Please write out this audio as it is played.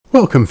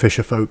Welcome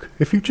fisher folk.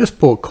 If you've just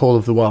bought Call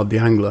of the Wild the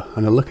Angler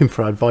and are looking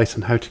for advice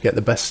on how to get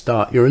the best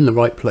start, you're in the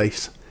right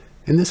place.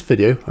 In this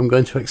video I'm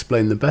going to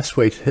explain the best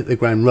way to hit the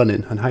ground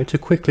running and how to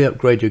quickly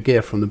upgrade your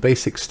gear from the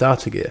basic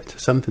starter gear to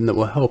something that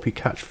will help you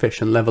catch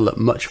fish and level up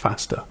much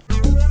faster.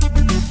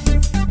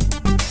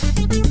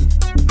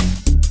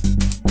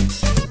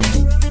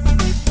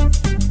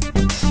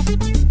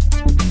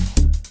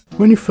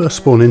 When you first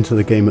spawn into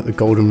the game at the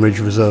Golden Ridge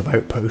Reserve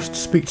Outpost,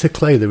 speak to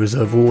Clay, the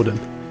Reserve Warden.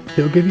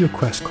 He'll give you a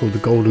quest called the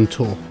Golden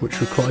Tour, which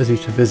requires you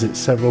to visit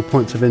several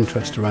points of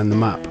interest around the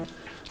map.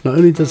 Not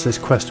only does this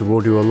quest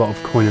award you a lot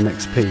of coin and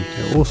XP,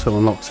 it also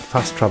unlocks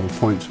fast travel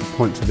points for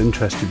points of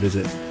interest you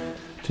visit.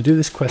 To do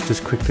this quest as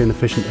quickly and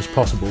efficient as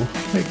possible,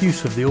 make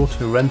use of the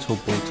auto rental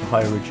board to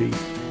hire a jeep.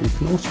 You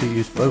can also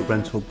use boat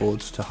rental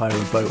boards to hire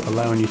a boat,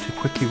 allowing you to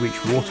quickly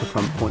reach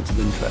waterfront points of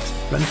interest.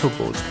 Rental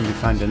boards can be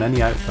found in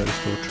any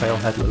outpost or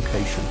trailhead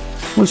location.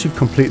 Once you've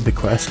completed the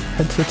quest,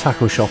 head to the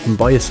tackle shop and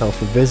buy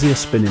yourself a Vizier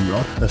spinning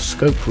rod, a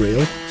scope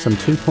reel, some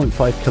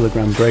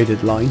 2.5kg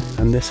braided line,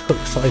 and this hook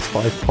size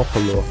 5 popper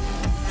lure.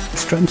 The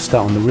strength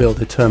stat on the reel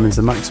determines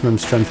the maximum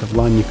strength of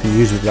line you can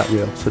use with that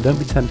reel, so don't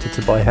be tempted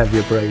to buy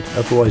heavier braid,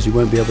 otherwise you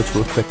won't be able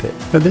to equip it.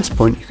 At this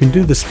point you can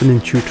do the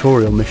spinning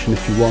tutorial mission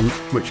if you want,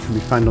 which can be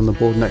found on the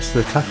board next to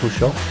the tackle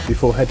shop,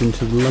 before heading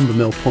to the lumber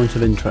mill point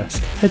of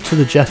interest. Head to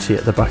the jetty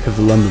at the back of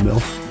the lumber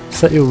mill,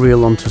 set your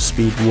reel onto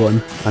speed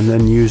 1 and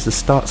then use the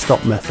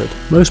start-stop method.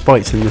 Most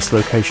bites in this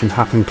location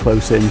happen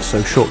close in,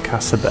 so short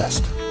casts are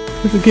best.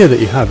 With the gear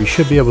that you have, you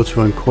should be able to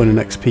earn coin and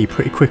XP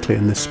pretty quickly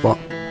in this spot.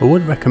 I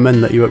would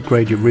recommend that you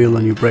upgrade your reel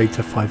and your braid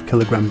to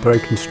 5kg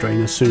breaking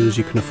strain as soon as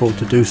you can afford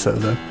to do so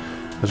though,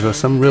 as there are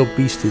some real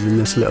beasties in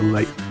this little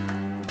lake.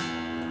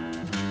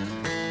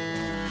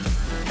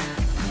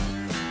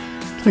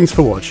 Thanks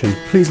for watching.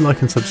 Please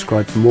like and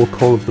subscribe for more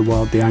Call of the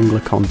Wild the Angler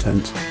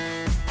content.